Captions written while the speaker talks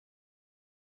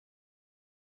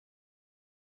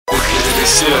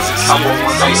This is I'm on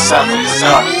 187.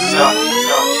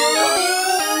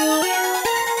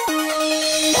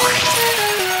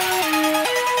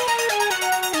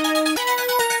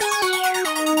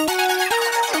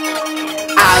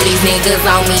 All these niggas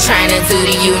on me tryna do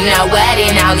the you know what,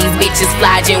 and all these bitches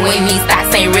flogging when these thoughts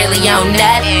ain't really on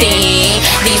nothing.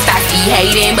 These thoughts be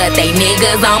hating, but they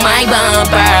niggas on my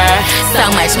bumper. So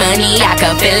much money, I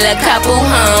could fill a couple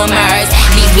Hummers.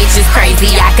 These bitches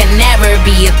crazy, I could never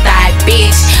be a thought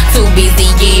bitch. Too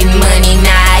busy getting money,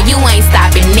 nah, you ain't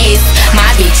stopping this. My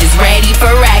bitch is ready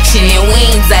for action and we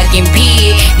ain't ducking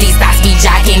pig. These thoughts be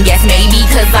jocking, guess maybe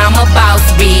cause I'm a boss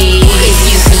bitch.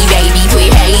 Excuse me baby,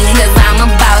 quit hating cause I'm a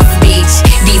boss bitch.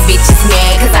 These bitches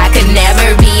mad cause I could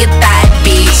never be a thought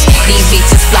bitch. These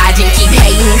bitches flogging, keep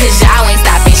hating cause y'all ain't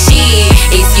stopping shit.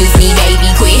 Excuse me baby,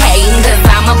 quit hating cause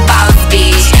I'm a boss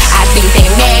bitch. I think they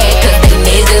mad cause they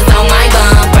niggas on my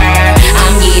bumper.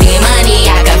 I'm getting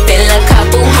money, I can fill a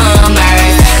couple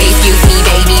Hummers. Excuse me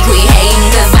baby, quit hating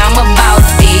cause I'm a boss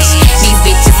bitch. These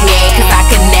bitches mad cause I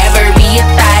could never be a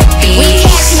thought bitch. We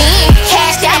cashing in,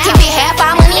 cashed out, keep it half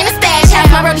our money in the stash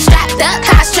house. My brother strapped up,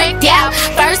 car stripped out.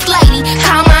 First lady,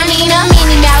 call my Nina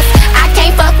Minnie Mouse. I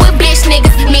can't fuck with bitch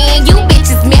niggas. Me and you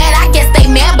bitches mad, I guess they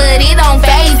mad, but it don't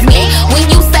faze me. When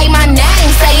you say my name,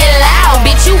 say it loud,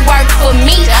 bitch, you work for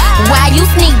me. Why you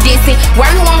sneak dissing?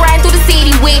 Where you want riding through the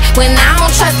city with? When I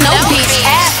don't trust no bitch.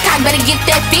 Ass cock, better get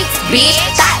that fixed, bitch.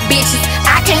 Thought bitches,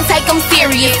 I can't take them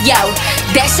serious, yo.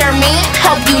 That's your man?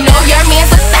 Hope you know your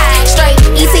man's a thot. Straight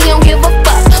easy, don't give a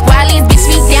fuck. While these bitches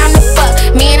be down the fuck.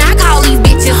 Man, I call these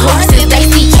bitches horses. They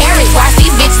see carrots, watch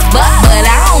these bitches buck. But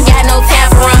I don't got no time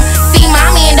for them. See, my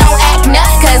man don't act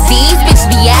nuts, cause these bitches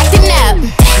be acting up.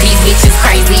 These bitches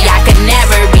crazy, I could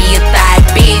never be a thought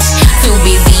bitch. Too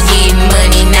busy getting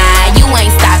money, nah, you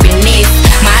ain't stopping this.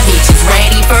 My bitch is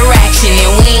ready for action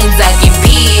and we ain't ducking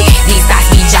pig. These thoughts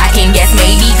be jocking, guess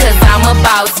maybe cause I'm a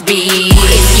boss bitch.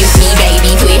 Excuse me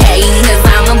baby, quit hating cause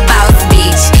I'm a boss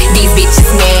bitch. These bitches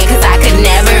mad cause I could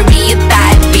never be a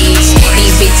thought bitch.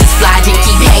 These bitches flogging,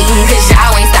 keep hating cause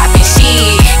y'all ain't stopping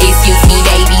shit. Excuse me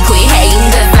baby, quit hating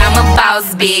cause I'm a boss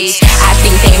bitch. I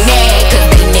think they mad cause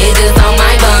they niggas on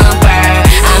my bumper.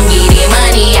 I'm getting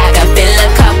money, I can fill a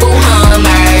couple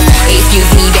Hummers. Excuse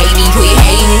me baby, quit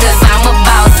hating cause I'm a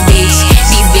boss bitch.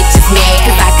 These bitches mad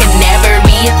cause I could never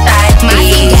be a thought bitch. My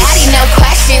daddy, no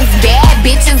questions, bad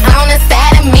bitches on the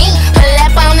side of me. Pull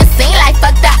up on the scene like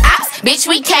fuck the ops. Bitch,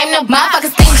 we came to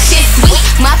motherfuckers think shit sweet.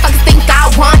 Motherfuckers think I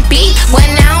want beat. When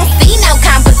I don't see no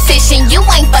competition, you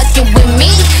ain't fucking with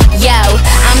me. Yo,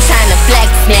 I'm tryna flex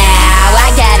now, I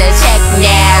gotta check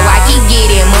now. I keep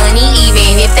getting money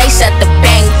even if they shut the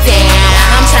bank down.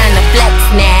 I'm tryna flex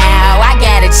now, I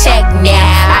gotta check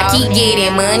now. I keep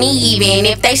getting money even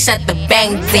if they shut the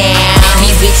bank down.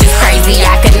 These bitches crazy,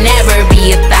 I could never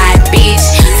be a thought bitch.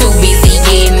 Too busy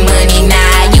getting money,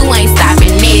 nah, you ain't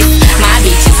stopping this. My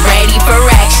bitch is ready for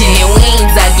action and we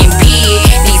ain't ducking pig.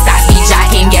 These thoughts be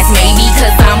jocking, guess maybe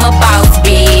cause I'm a boss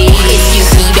bitch. Excuse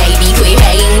me baby, quit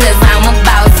hating cause I'm a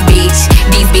boss bitch.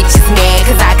 These bitches mad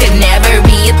cause I could never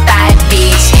be a thought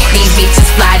bitch. These bitches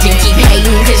flogging, keep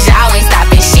hating cause y'all ain't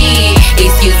stopping shit.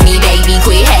 Excuse me baby,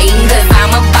 quit hating cause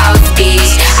I'm a boss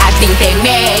bitch. I think they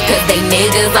mad cause they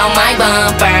niggas on my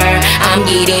bumper. I'm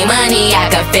getting money, I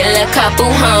could fill a couple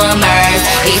Hummers.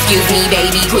 Excuse me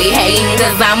baby, quit hating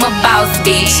cause I'm a boss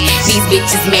bitch. These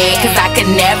bitches mad cause I could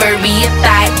never be